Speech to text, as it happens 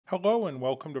Hello and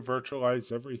welcome to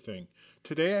Virtualize Everything.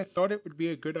 Today I thought it would be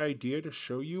a good idea to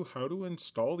show you how to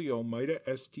install the Omada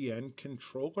SDN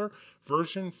Controller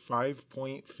version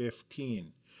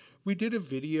 5.15. We did a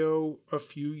video a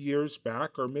few years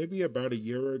back, or maybe about a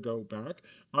year ago back,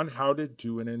 on how to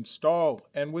do an install.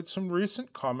 And with some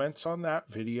recent comments on that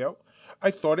video,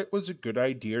 I thought it was a good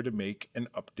idea to make an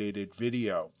updated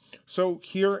video. So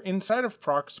here inside of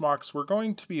Proxmox, we're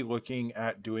going to be looking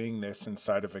at doing this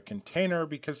inside of a container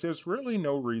because there's really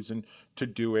no reason to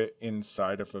do it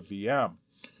inside of a VM.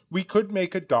 We could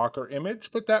make a Docker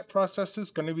image, but that process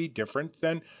is going to be different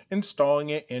than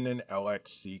installing it in an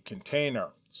LXC container.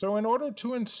 So in order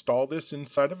to install this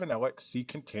inside of an LXC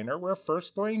container, we're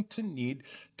first going to need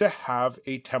to have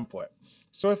a template.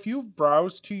 So if you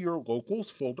browse to your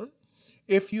locals folder,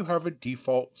 if you have a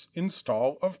default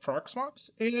install of Proxmox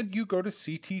and you go to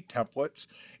CT templates,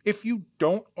 if you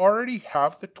don't already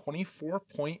have the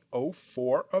 24.04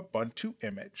 Ubuntu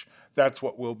image, that's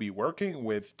what we'll be working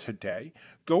with today,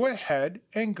 go ahead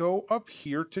and go up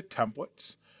here to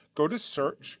templates, go to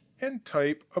search and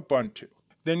type Ubuntu.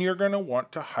 Then you're going to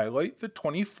want to highlight the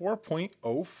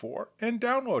 24.04 and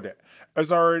download it.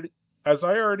 As I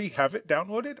already have it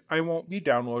downloaded, I won't be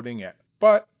downloading it.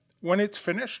 But when it's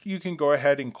finished, you can go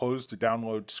ahead and close the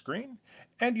download screen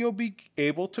and you'll be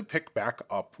able to pick back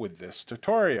up with this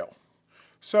tutorial.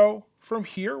 So from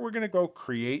here, we're going to go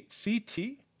create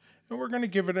CT and we're going to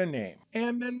give it a name.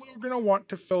 And then we're going to want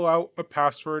to fill out a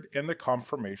password and the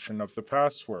confirmation of the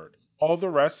password. All the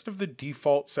rest of the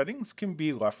default settings can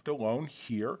be left alone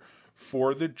here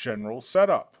for the general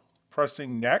setup.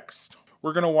 Pressing next.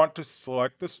 We're going to want to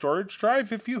select the storage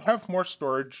drive if you have more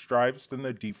storage drives than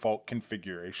the default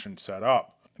configuration set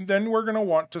up. Then we're going to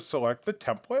want to select the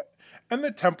template, and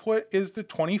the template is the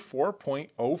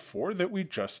 24.04 that we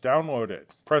just downloaded.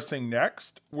 Pressing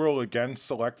next, we'll again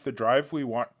select the drive we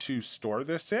want to store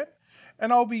this in,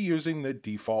 and I'll be using the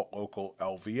default local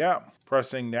LVM.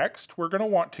 Pressing next, we're going to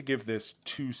want to give this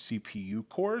 2 CPU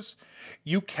cores.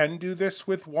 You can do this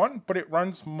with 1, but it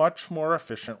runs much more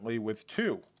efficiently with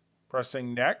 2.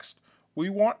 Pressing next, we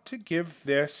want to give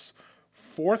this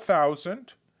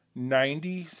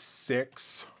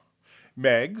 4096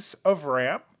 megs of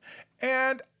RAM.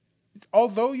 And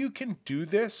although you can do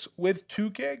this with 2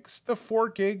 gigs, the 4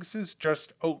 gigs is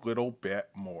just a little bit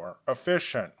more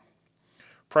efficient.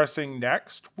 Pressing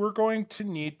next, we're going to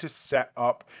need to set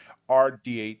up our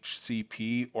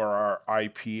DHCP or our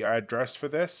IP address for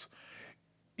this.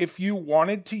 If you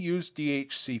wanted to use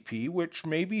DHCP, which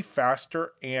may be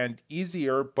faster and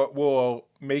easier, but will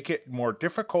make it more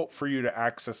difficult for you to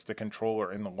access the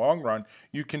controller in the long run,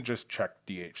 you can just check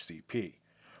DHCP.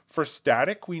 For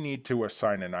static, we need to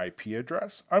assign an IP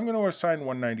address. I'm going to assign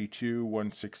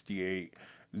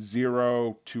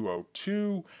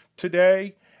 192.168.0.202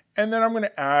 today, and then I'm going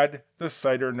to add the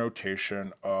CIDR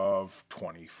notation of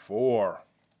 24.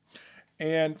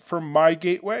 And for my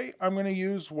gateway, I'm going to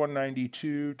use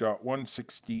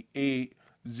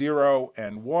 192.168.0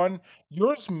 and 1.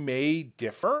 Yours may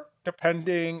differ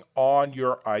depending on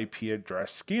your IP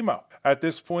address schema. At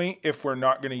this point, if we're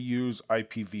not going to use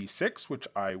IPv6, which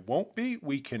I won't be,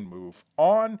 we can move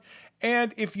on.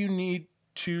 And if you need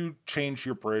to change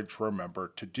your bridge,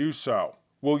 remember to do so.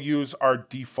 We'll use our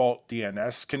default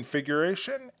DNS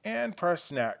configuration and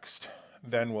press next.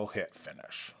 Then we'll hit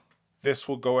finish. This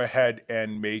will go ahead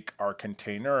and make our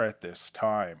container at this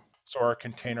time. So our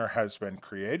container has been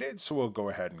created. So we'll go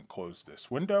ahead and close this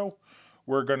window.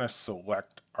 We're going to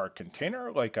select our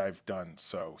container like I've done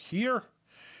so here.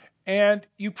 And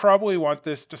you probably want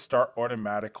this to start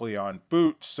automatically on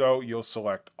boot. So you'll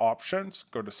select options,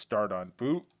 go to start on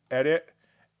boot, edit,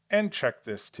 and check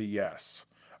this to yes.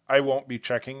 I won't be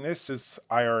checking this as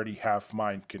I already have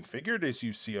mine configured as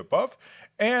you see above,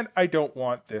 and I don't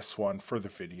want this one for the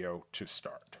video to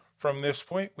start. From this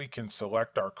point, we can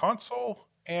select our console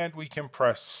and we can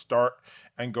press start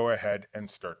and go ahead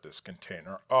and start this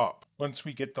container up. Once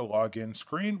we get the login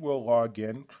screen, we'll log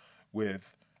in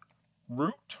with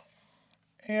root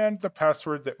and the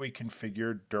password that we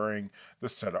configured during the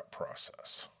setup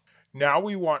process. Now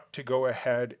we want to go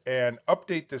ahead and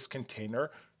update this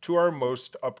container to our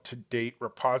most up-to-date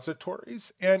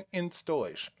repositories and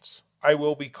installations. I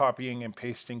will be copying and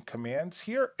pasting commands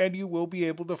here, and you will be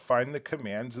able to find the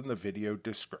commands in the video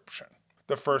description.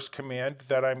 The first command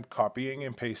that I'm copying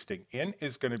and pasting in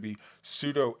is going to be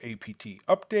sudo apt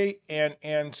update and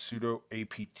sudo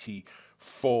apt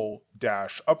full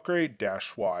 -upgrade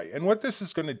 -y. And what this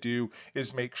is going to do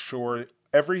is make sure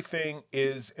everything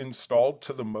is installed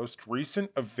to the most recent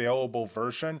available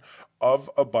version of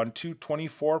Ubuntu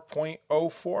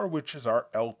 24.04, which is our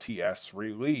LTS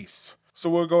release. So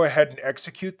we'll go ahead and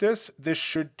execute this. This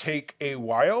should take a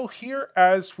while here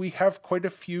as we have quite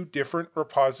a few different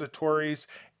repositories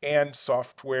and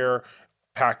software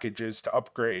packages to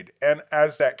upgrade. And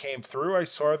as that came through, I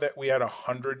saw that we had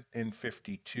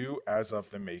 152 as of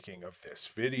the making of this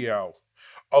video.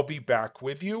 I'll be back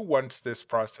with you once this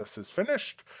process is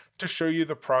finished to show you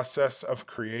the process of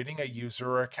creating a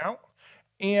user account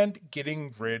and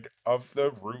getting rid of the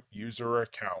root user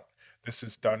account. This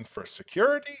is done for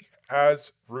security,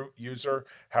 as root user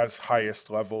has highest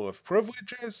level of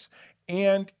privileges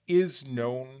and is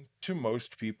known to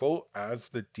most people as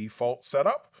the default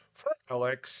setup for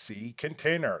LXC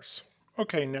containers.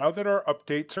 Okay, now that our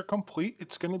updates are complete,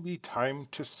 it's going to be time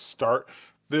to start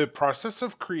the process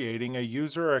of creating a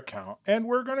user account. And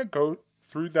we're going to go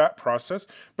through that process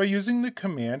by using the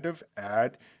command of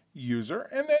add user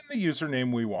and then the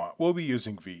username we want. We'll be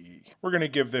using VE. We're going to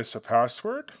give this a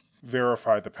password,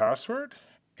 verify the password,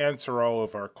 answer all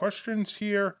of our questions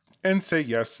here, and say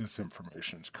yes, this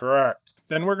information is correct.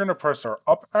 Then we're going to press our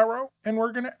up arrow and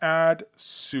we're going to add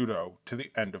sudo to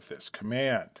the end of this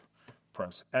command.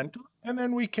 Press enter and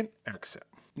then we can exit.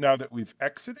 Now that we've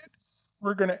exited,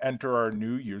 we're going to enter our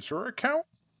new user account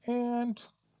and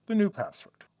the new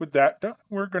password. With that done,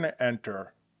 we're going to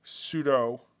enter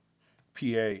sudo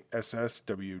passwd-l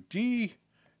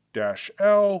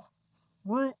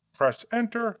root, press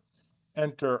enter,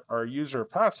 enter our user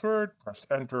password, press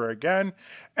enter again,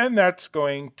 and that's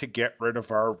going to get rid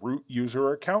of our root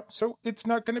user account, so it's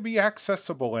not going to be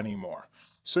accessible anymore.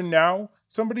 So now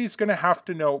somebody's going to have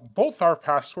to know both our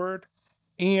password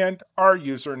and our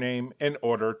username in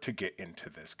order to get into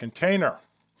this container.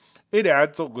 It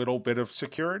adds a little bit of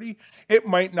security. It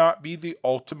might not be the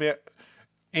ultimate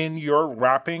in your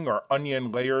wrapping or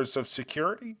onion layers of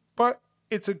security, but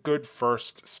it's a good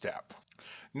first step.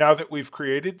 Now that we've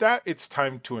created that, it's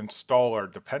time to install our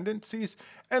dependencies.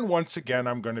 And once again,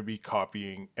 I'm going to be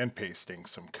copying and pasting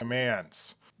some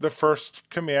commands. The first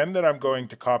command that I'm going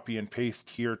to copy and paste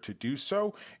here to do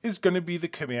so is going to be the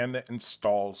command that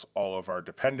installs all of our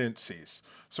dependencies.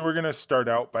 So we're going to start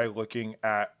out by looking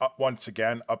at, once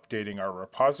again, updating our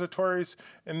repositories,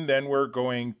 and then we're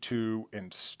going to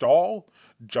install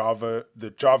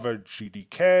the Java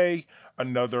GDK,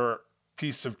 another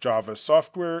piece of Java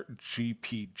software,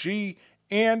 GPG,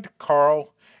 and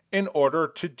Carl in order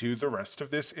to do the rest of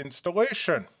this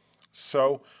installation.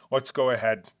 So let's go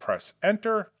ahead, press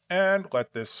enter, and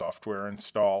let this software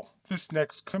install. This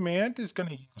next command is going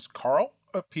to use Carl,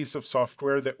 a piece of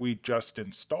software that we just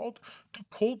installed, to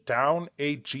pull down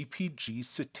a GPG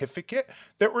certificate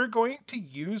that we're going to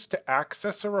use to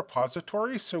access a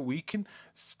repository so we can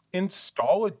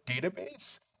install a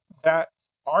database that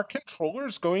our controller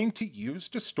is going to use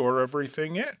to store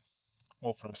everything in.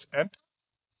 We'll press enter.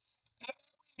 And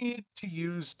we need to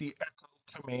use the echo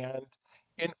command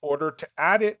in order to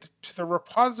add it to the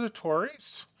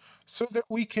repositories so that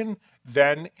we can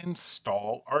then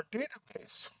install our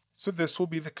database. So this will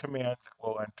be the command that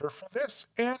we'll enter for this.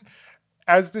 And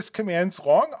as this command's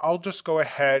long, I'll just go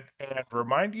ahead and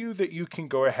remind you that you can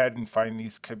go ahead and find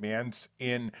these commands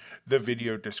in the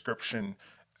video description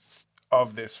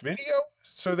of this video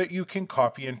so that you can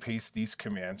copy and paste these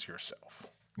commands yourself.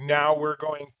 Now we're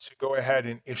going to go ahead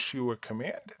and issue a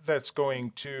command that's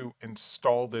going to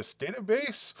install this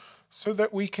database so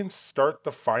that we can start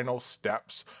the final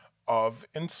steps of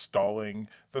installing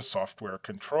the software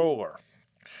controller.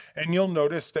 And you'll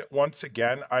notice that once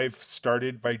again, I've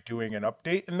started by doing an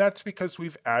update, and that's because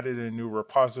we've added a new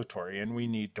repository and we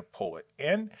need to pull it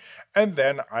in. And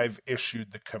then I've issued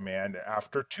the command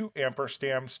after 2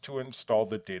 ampersands to install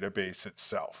the database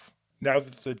itself. Now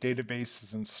that the database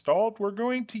is installed, we're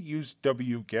going to use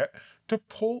wget to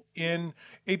pull in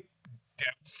a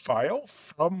dev file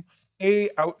from a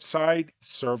outside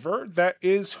server that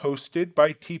is hosted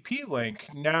by TP-Link.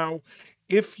 Now,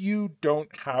 if you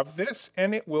don't have this,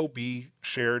 and it will be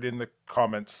shared in the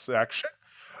comments section,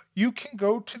 you can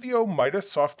go to the Omada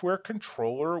Software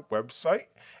Controller website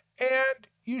and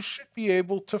you should be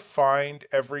able to find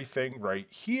everything right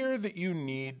here that you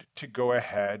need to go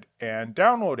ahead and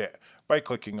download it by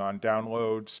clicking on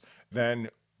downloads, then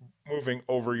moving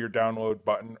over your download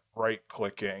button, right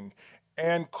clicking,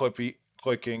 and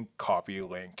clicking copy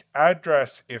link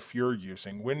address if you're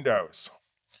using Windows.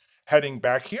 Heading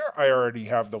back here, I already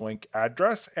have the link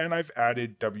address and I've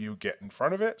added wget in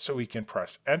front of it so we can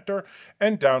press enter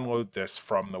and download this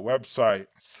from the website.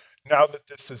 Now that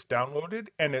this is downloaded,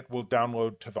 and it will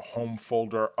download to the home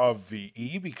folder of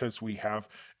VE because we have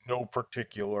no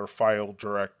particular file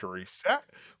directory set,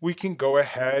 we can go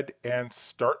ahead and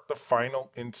start the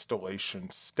final installation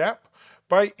step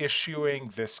by issuing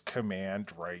this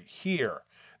command right here.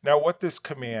 Now, what this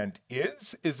command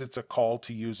is it's a call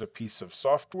to use a piece of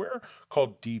software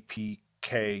called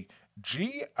dpkg.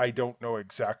 I don't know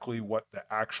exactly what the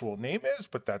actual name is,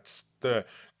 but that's the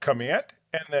command.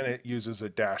 And then it uses a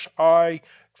 -i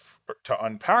to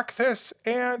unpack this,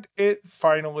 and it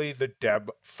finally the deb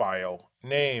file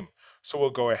name. So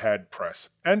we'll go ahead, press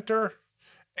enter,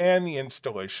 and the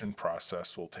installation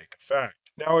process will take effect.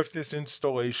 Now, if this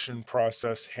installation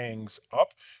process hangs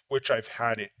up, which I've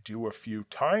had it do a few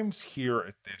times here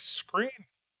at this screen,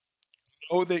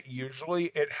 know that usually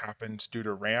it happens due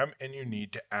to RAM and you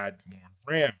need to add more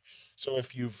RAM. So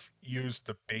if you've used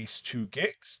the base 2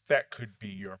 gigs, that could be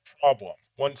your problem.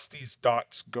 Once these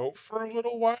dots go for a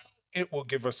little while, it will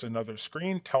give us another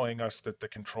screen telling us that the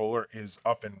controller is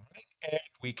up and running and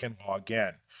we can log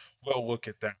in. We'll look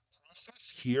at that process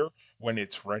here when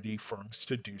it's ready for us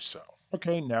to do so.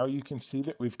 Okay, now you can see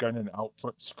that we've got an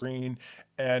output screen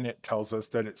and it tells us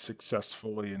that it's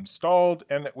successfully installed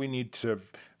and that we need to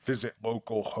visit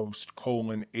localhost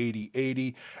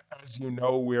 :8080. As you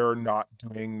know, we're not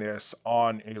doing this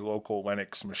on a local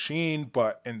Linux machine,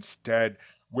 but instead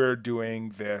we're doing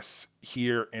this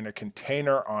here in a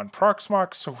container on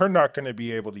Proxmox, so we're not going to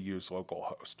be able to use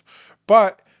localhost.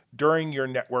 But during your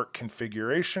network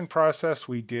configuration process,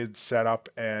 we did set up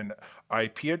an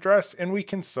IP address and we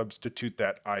can substitute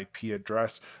that IP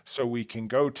address so we can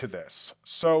go to this.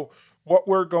 So what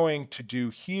we're going to do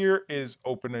here is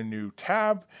open a new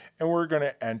tab and we're going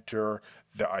to enter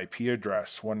the IP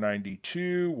address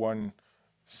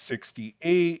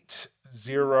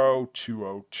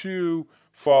 192.168.0.202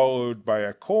 followed by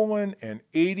a colon and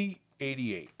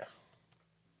 8088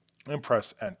 and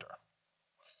press enter.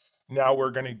 Now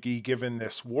we're going to be given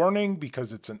this warning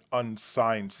because it's an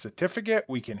unsigned certificate.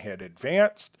 We can hit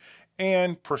advanced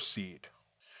and proceed.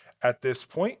 At this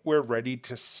point, we're ready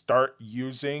to start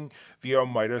using the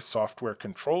Omada software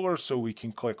controller, so we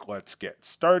can click Let's Get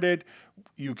Started.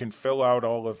 You can fill out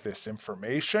all of this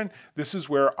information. This is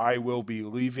where I will be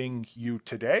leaving you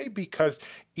today because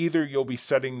either you'll be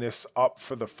setting this up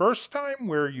for the first time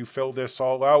where you fill this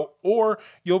all out, or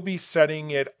you'll be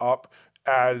setting it up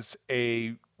as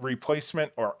a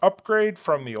replacement or upgrade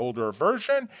from the older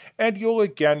version, and you'll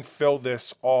again fill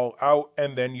this all out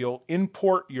and then you'll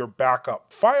import your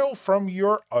backup file from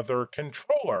your other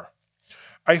controller.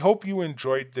 I hope you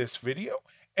enjoyed this video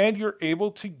and you're able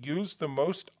to use the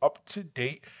most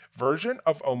up-to-date version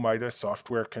of Omada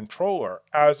software controller.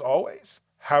 As always,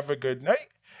 have a good night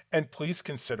and please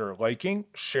consider liking,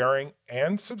 sharing,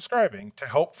 and subscribing to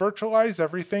help Virtualize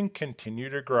Everything continue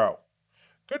to grow.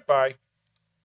 Goodbye.